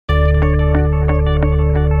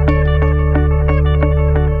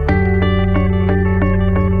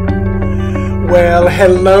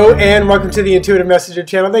Hello and welcome to the Intuitive Messenger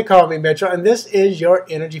channel. They call me Mitchell, and this is your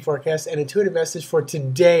energy forecast and intuitive message for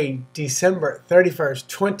today, December 31st,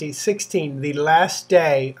 2016, the last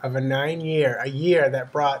day of a 9-year, a year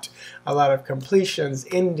that brought a lot of completions,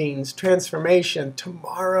 endings, transformation.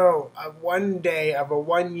 Tomorrow, a 1 day of a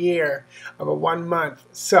 1 year, of a 1 month.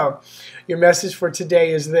 So, your message for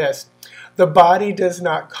today is this. The body does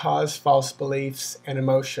not cause false beliefs and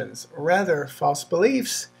emotions. Rather, false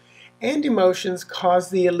beliefs and emotions cause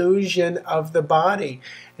the illusion of the body.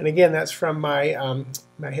 And again, that's from my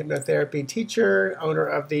my hypnotherapy teacher, owner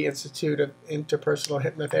of the Institute of Interpersonal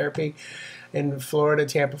Hypnotherapy in Florida,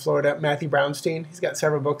 Tampa, Florida, Matthew Brownstein. He's got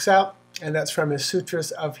several books out, and that's from his Sutras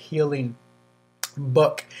of Healing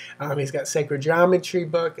book. He's got Sacred Geometry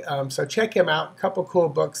book, so check him out. A couple cool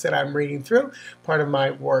books that I'm reading through, part of my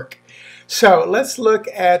work. So let's look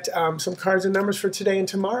at some cards and numbers for today and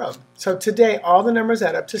tomorrow. So today, all the numbers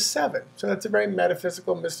add up to 7. So that's a very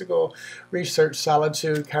metaphysical, mystical, research,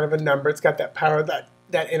 solitude kind of a number. It's got that power, that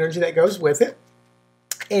energy that goes with it.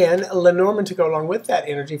 And Lenormand to go along with that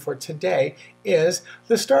energy for today is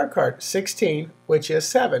the star card, 16, which is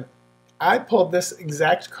 7. I pulled this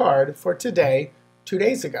exact card for today 2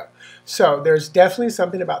 days ago. So there's definitely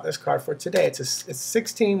something about this card for today. It's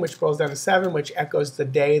 16, which boils down to 7, which echoes the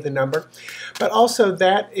day, the number. But also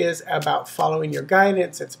that is about following your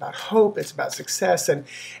guidance. It's about hope. It's about success. And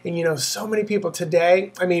you know, so many people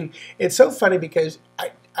today, I mean, it's so funny because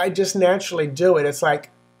I just naturally do it. It's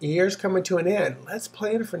like, year's coming to an end. Let's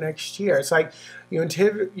plan for next year. It's like you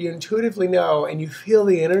intuitively know and you feel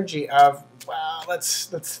the energy of, wow, let's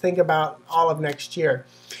think about all of next year.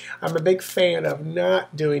 I'm a big fan of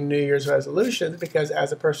not doing New Year's resolutions because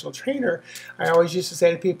as a personal trainer, I always used to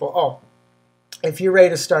say to people, oh, if you're ready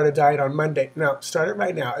to start a diet on Monday, no, start it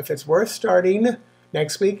right now. If it's worth starting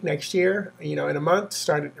next week, next year, you know, in a month,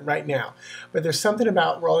 start it right now. But there's something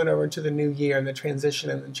about rolling over into the new year and the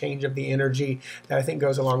transition and the change of the energy that I think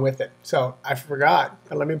goes along with it. So I forgot,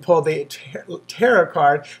 but let me pull the tarot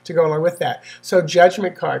card to go along with that. So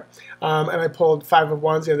Judgment card, and I pulled 5 of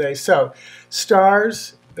Wands the other day. So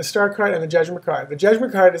stars, the star card and the Judgment card. The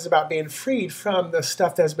Judgment card is about being freed from the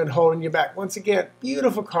stuff that's been holding you back. Once again,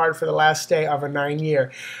 beautiful card for the last day of a 9-year.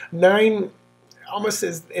 9 almost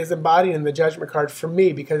is embodying the Judgment card for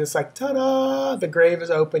me because it's like, ta-da, the grave is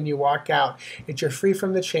open, you walk out. You're free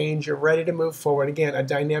from the change, you're ready to move forward. Again, a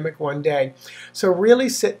dynamic 1 day. So really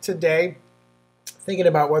sit today thinking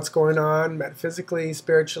about what's going on metaphysically,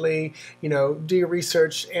 spiritually, you know, do your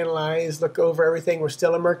research, analyze, look over everything. We're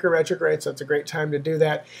still in Mercury retrograde, so it's a great time to do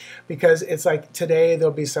that because it's like today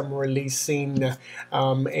there'll be some releasing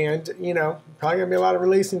and, you know, probably going to be a lot of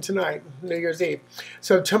releasing tonight, New Year's Eve.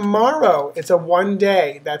 So tomorrow, it's a 1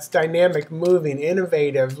 day that's dynamic, moving,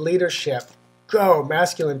 innovative, leadership. Go,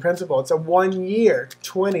 masculine principle. It's a 1 year,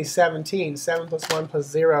 2017, 7 plus 1 plus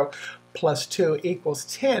 0 plus 2 equals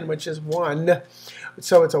 10, which is 1.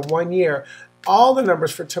 So it's a 1 year. All the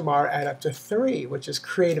numbers for tomorrow add up to 3, which is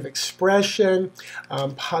creative expression,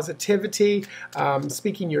 positivity,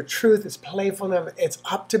 speaking your truth, it's playfulness, it's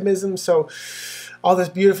optimism. So all this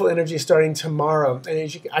beautiful energy starting tomorrow.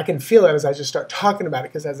 And I can feel it as I just start talking about it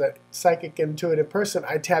because as a psychic, intuitive person,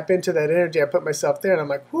 I tap into that energy. I put myself there and I'm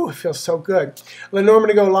like, whew, it feels so good. Lenormand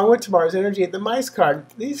to go along with tomorrow's energy. The mice card.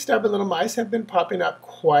 These stubborn little mice have been popping up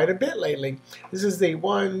quite a bit lately. This is the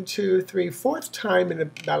 1, 2, 3, 4th time in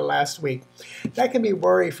about last week. That can be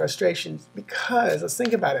worry, frustration, because let's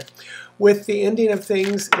think about it. With the ending of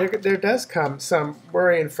things, there does come some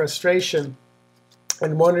worry and frustration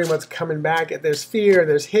and wondering what's coming back. There's fear,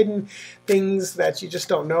 there's hidden things that you just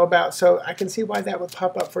don't know about. So I can see why that would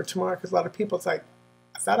pop up for tomorrow because a lot of people, it's like,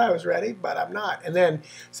 I thought I was ready, but I'm not. And then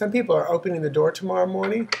some people are opening the door tomorrow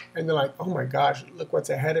morning and they're like, oh my gosh, look what's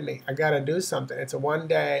ahead of me. I got to do something. It's a 1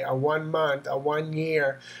 day, a 1 month, a 1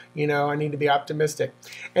 year. You know, I need to be optimistic.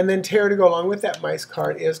 And then tarot to go along with that mice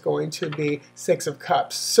card is going to be 6 of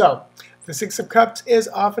Cups. So the 6 of Cups is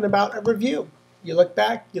often about a review. You look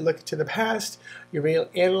back, you look to the past, you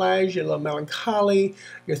reanalyze, you're a little melancholy,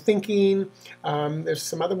 you're thinking, there's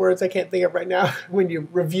some other words I can't think of right now, when you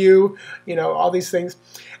review, you know, all these things,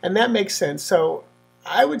 and that makes sense. So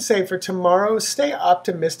I would say for tomorrow, stay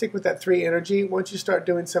optimistic with that 3 energy once you start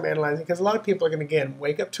doing some analyzing, because a lot of people are going to, again,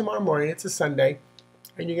 wake up tomorrow morning, it's a Sunday,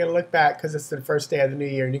 and you're going to look back because it's the first day of the new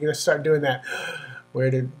year, and you're going to start doing that. Where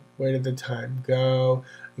did the time go?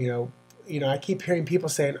 You know, I keep hearing people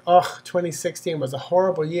saying, oh, 2016 was a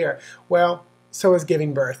horrible year. Well, so is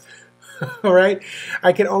giving birth. All right?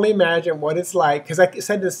 I can only imagine what it's like, because I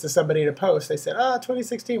said this to somebody in a post. They said, oh,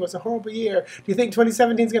 2016 was a horrible year. Do you think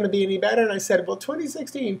 2017 is going to be any better? And I said, well,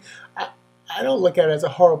 2016, I don't look at it as a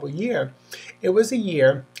horrible year. It was a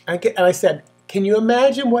year, and I said, can you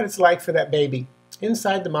imagine what it's like for that baby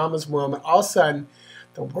inside the mama's womb? And all of a sudden,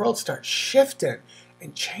 the world starts shifting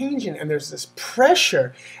and changing, and there's this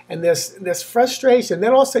pressure and this frustration.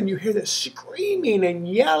 Then all of a sudden you hear this screaming and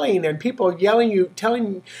yelling, and people yelling you,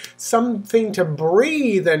 telling something to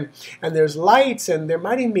breathe, and there's lights, and there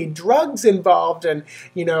might even be drugs involved, and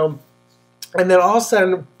you know, and then all of a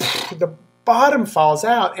sudden the bottom falls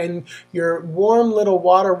out, and your warm little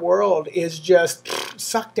water world is just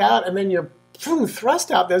sucked out, and then you're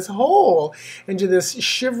thrust out this hole into this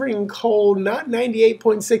shivering cold, not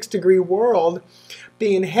 98.6 degree world,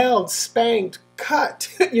 being held, spanked, cut,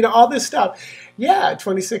 you know, all this stuff. Yeah,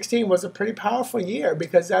 2016 was a pretty powerful year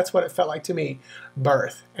because that's what it felt like to me.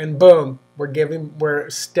 Birth. And boom, we're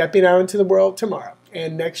stepping out into the world tomorrow.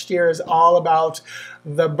 And next year is all about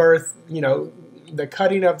the birth, you know, the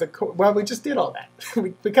cutting of the cord. Well, we just did all that.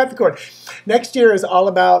 we cut the cord. Next year is all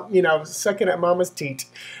about, you know, sucking at mama's teat.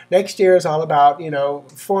 Next year is all about, you know,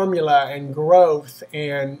 formula and growth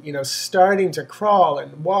and, you know, starting to crawl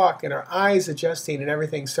and walk and our eyes adjusting and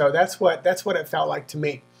everything. So that's what it felt like to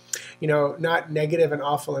me. You know, not negative and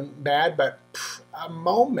awful and bad, but a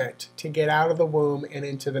moment to get out of the womb and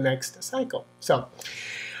into the next cycle. So,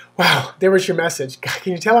 wow, there was your message. God,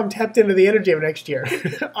 can you tell I'm tapped into the energy of next year?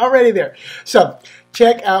 Already there. So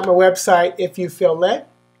check out my website if you feel led.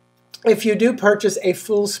 If you do purchase a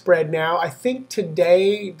full spread now, I think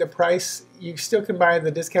today the price, you still can buy the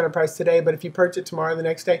discounted price today, but if you purchase it tomorrow or the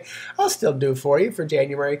next day, I'll still do for you for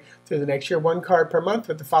January through the next year. 1 card per month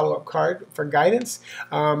with the follow-up card for guidance.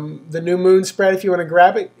 The new moon spread, if you want to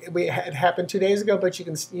grab it, it happened 2 days ago, but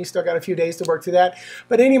you still got a few days to work through that.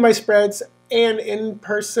 But any of my spreads and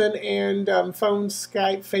in-person and phone,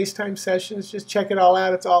 Skype, FaceTime sessions, just check it all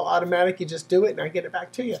out. It's all automatic. You just do it and I get it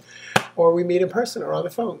back to you. Or we meet in person or on the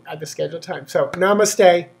phone at the scheduled time. So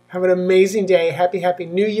namaste. Have an amazing day. Happy, happy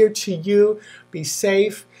New Year to you. Be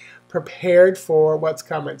safe, prepared for what's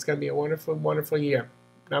coming. It's going to be a wonderful, wonderful year.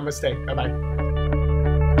 Namaste. Bye-bye.